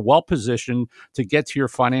see if you're well-positioned to get to your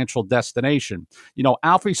financial destination.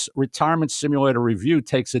 Alfie's retirement simulator review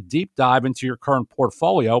takes a deep dive into your current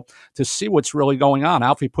portfolio to see what's really going on.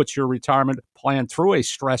 Alfie puts your retirement plan through a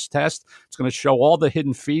stress test. It's going to show all the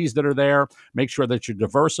hidden fees that are there, make sure that you're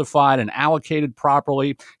diversified and allocated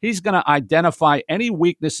properly. He's going to identify any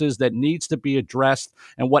weaknesses that needs to be addressed.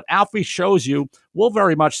 And what Alfie shows you will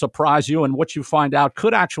very much surprise you, and what you find out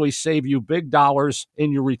could actually save you big dollars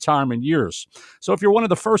in your retirement years. So if you're one of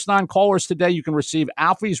the first 9 callers today, you can receive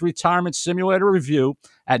Alfie's retirement simulator review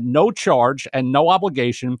at no charge and no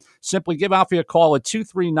obligation. Simply give Alfie a call at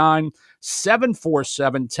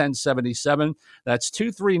 239-747-1077. That's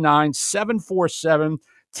 239-747-1077.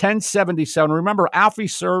 1077. Remember, Alfie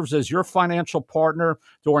serves as your financial partner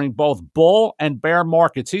during both bull and bear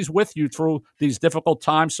markets. He's with you through these difficult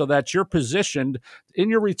times so that you're positioned in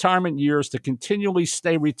your retirement years to continually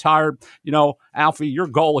stay retired. Alfie, your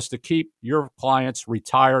goal is to keep your clients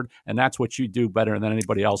retired, and that's what you do better than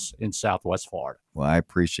anybody else in Southwest Florida. Well, I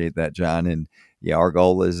appreciate that, John. And our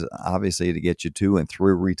goal is obviously to get you to and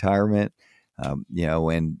through retirement.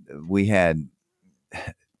 And we had...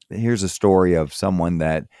 Here's a story of someone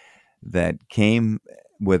that came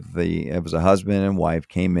it was a husband and wife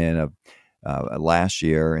came in last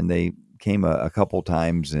year, and they came a couple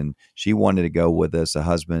times, and she wanted to go with us. The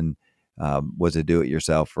husband was a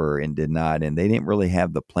do-it-yourselfer and did not, and they didn't really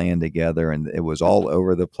have the plan together, and it was all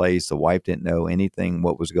over the place. The wife didn't know anything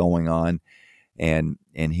what was going on, and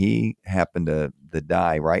he happened to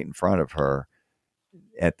die right in front of her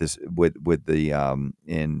at this with the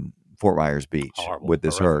in Fort Myers Beach. Horrible, with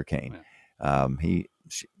this hurricane.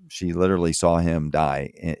 She literally saw him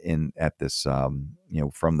die in at this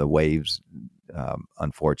from the waves,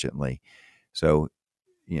 unfortunately. So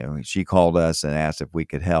she called us and asked if we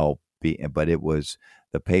could help. But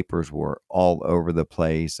the papers were all over the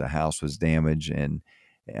place. The house was damaged and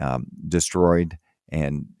destroyed.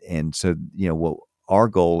 And so, what our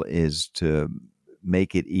goal is to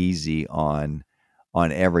make it easy on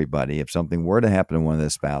everybody. If something were to happen to one of the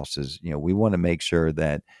spouses, we want to make sure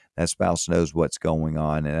that spouse knows what's going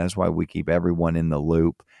on. And that's why we keep everyone in the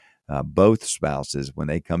loop. Both spouses, when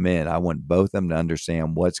they come in, I want both of them to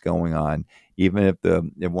understand what's going on. Even if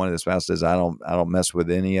one of the spouses says, I don't mess with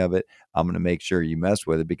any of it, I'm going to make sure you mess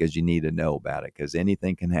with it, because you need to know about it, because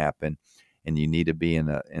anything can happen, and you need to be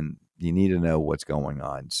you need to know what's going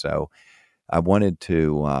on. So I wanted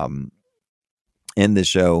to end the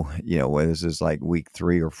show, this is like week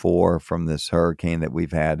 3 or 4 from this hurricane that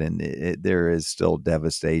we've had, and there is still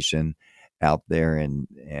devastation out there, and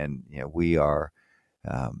we are.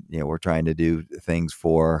 We're trying to do things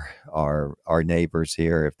for our neighbors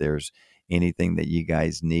here. If there's anything that you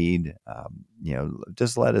guys need,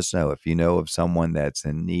 just let us know. If you know of someone that's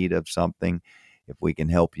in need of something, if we can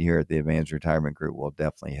help you here at the Advantage Retirement Group, we'll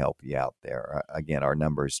definitely help you out there. Again, our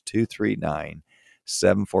number is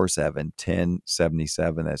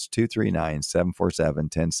 239-747-1077. That's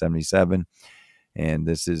 239-747-1077. And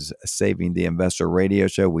this is Saving the Investor Radio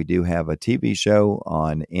Show. We do have a TV show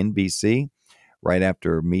on NBC right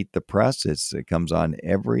after Meet the Press. It comes on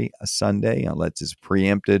every Sunday, unless it's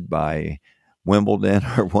preempted by Wimbledon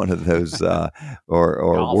or one of those,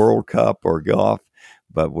 or World Cup or golf.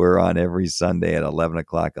 But we're on every Sunday at 11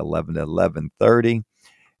 o'clock, 11 to 11:30.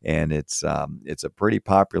 And it's a pretty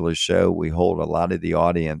popular show. We hold a lot of the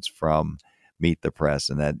audience from Meet the Press,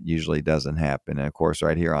 and that usually doesn't happen. And of course,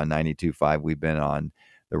 right here on 92.5, we've been on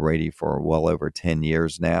the radio for well over 10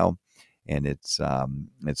 years now. And it's a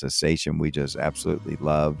station we just absolutely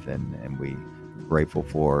love, and we grateful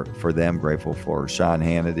for them, grateful for Sean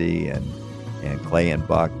Hannity and Clay and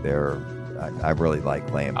Buck. I really like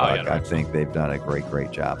Clay and Buck. I think they've done a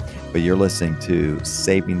great job. But you're listening to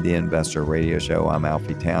Saving the Investor Radio Show. I'm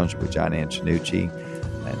Alfie Township with John Antonucci,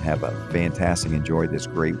 and have a fantastic, enjoy this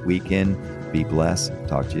great weekend. Be blessed.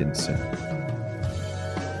 Talk to you soon.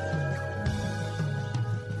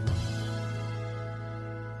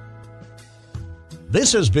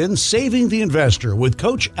 This has been Saving the Investor with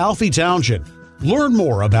Coach Alfie Townshend. Learn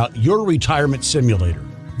more about your retirement simulator.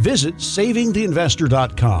 Visit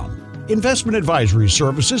savingtheinvestor.com. Investment advisory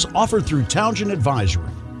services offered through Townshend Advisory,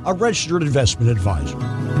 a registered investment advisor.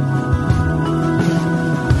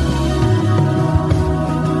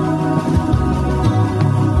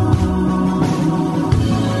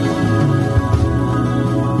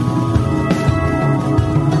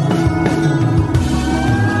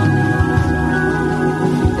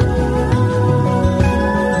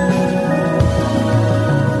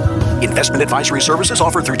 Investment advisory services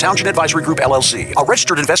offered through Townshend Advisory Group, LLC, a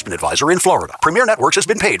registered investment advisor in Florida. Premier Networks has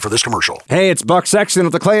been paid for this commercial. Hey, it's Buck Sexton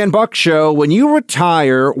of the Clay and Buck Show. When you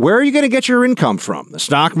retire, where are you going to get your income from? The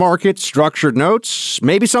stock market, structured notes,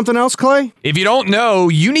 maybe something else, Clay? If you don't know,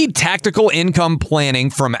 you need tactical income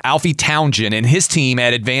planning from Alfie Townshend and his team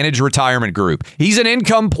at Advantage Retirement Group. He's an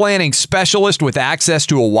income planning specialist with access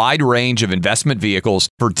to a wide range of investment vehicles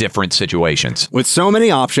for different situations. With so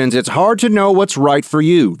many options, it's hard to know what's right for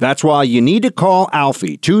you. That's why you need to call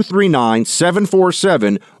Alfie,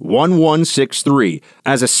 239-747-1163.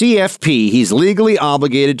 As a CFP, he's legally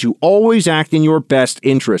obligated to always act in your best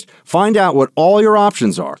interest. Find out what all your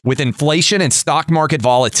options are. With inflation and stock market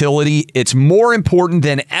volatility, it's more important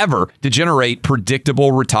than ever to generate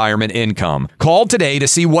predictable retirement income. Call today to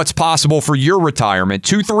see what's possible for your retirement,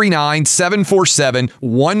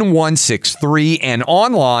 239-747-1163, and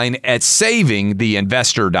online at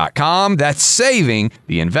savingtheinvestor.com. That's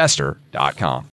savingtheinvestor.com.